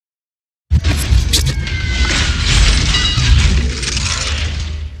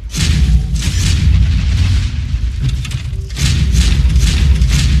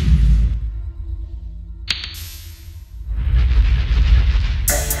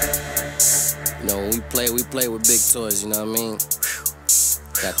You know, when we play with big toys, you know what I mean?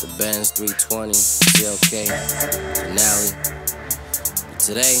 Got the Benz 320, CLK, Denali. But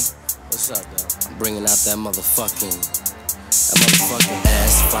today, what's up, though? I'm bringing out that motherfucking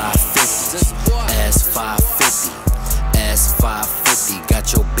S-550, S-550,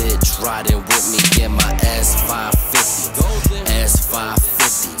 got your bitch riding with me in my S-550,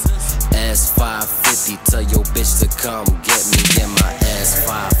 S-550, S-550, tell your bitch to come get me in my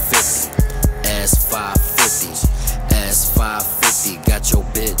S-550, S-550, S-550, got your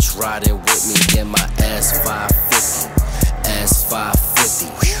bitch riding with me in my S-550, S-550,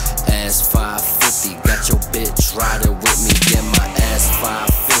 S-550, got your bitch riding with me in my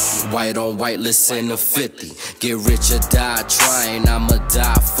S-550. White on white, listen to 50. Get rich or die trying, I'ma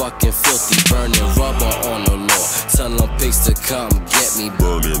die fucking filthy. Burning rubber on the law, tell them pigs to come get me.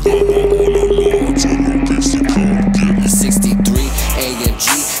 Burning rubber on the law, tell them pigs to come get me. 63 AMG,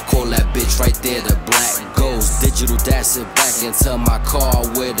 call that bitch right there the Black Ghost. Digital dash it back and tell my car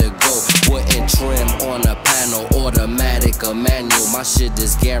where to go. Wooden trim on a panel, automatic or manual. My shit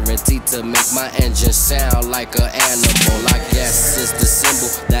is guaranteed to make my engine sound like an animal. I guess it's the symbol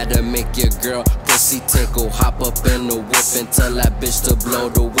that'll make your girl pussy tinkle. Hop up in the whip and tell that bitch to blow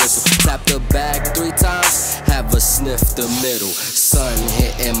the whistle. Tap the bag 3 times, have a sniff the middle. Sun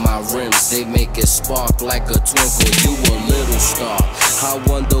hitting my rims, they make it spark like a twinkle. You a little star, I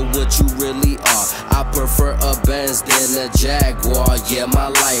wonder what you really are. I prefer a Benz than a Jaguar. Yeah, my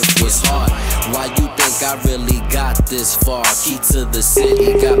life was hard. Why you think I really got this far? Key to the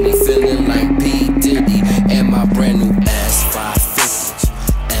city got me feeling like P. Diddy. And my brand new S-550,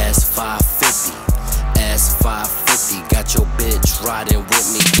 S-550, S-550, got your bitch riding with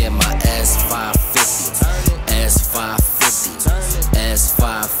me in my S-550, S-550,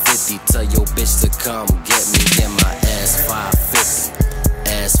 S-550, tell your bitch to come get me in my S-550,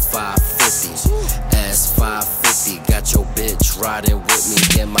 S-550, S-550, got your bitch riding with me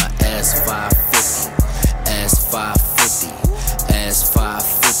in my S-550, S-550,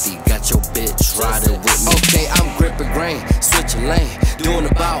 S-550, got your bitch riding with me. Okay, I'm gripping grain, switching lane, doing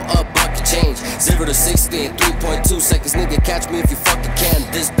about a bucket change. 0 to 60 in 3.2 seconds, nigga, catch me if you fucking can.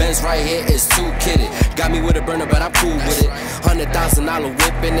 This Benz right here is too kidded. Got me with a burner, but I'm cool with it. $100,000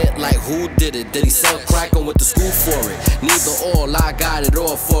 whip in it, like who did it? Did he sell crack and went to school for it? Neither or, I got it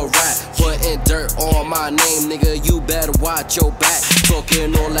all for rap. Putting dirt on my name, nigga, you better watch your back.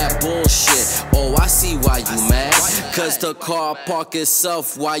 Talking all that bullshit, oh, I see why you mad. Cause the car park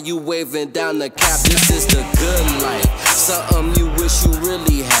itself while you waving down the cap. This is the good life, something you wish you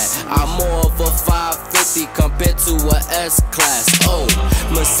really had. I'm more of a 550 compared to a S-Class. Oh,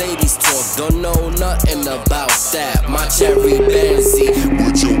 Mercedes talk, don't know nothing about that. My cherry Benzie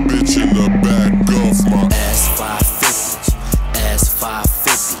with your bitch in the back of my S-550,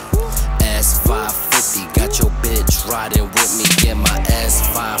 S-550, S-550, got your bitch riding with me in my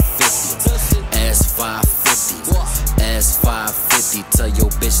S-550, S-550, S-550, tell your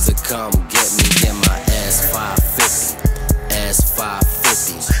bitch to come get me in my S-550,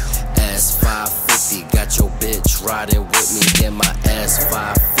 S-550, S-550, got your bitch riding with me in my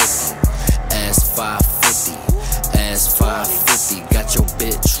S-550, S-550, S-550, got your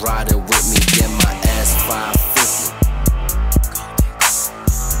bitch riding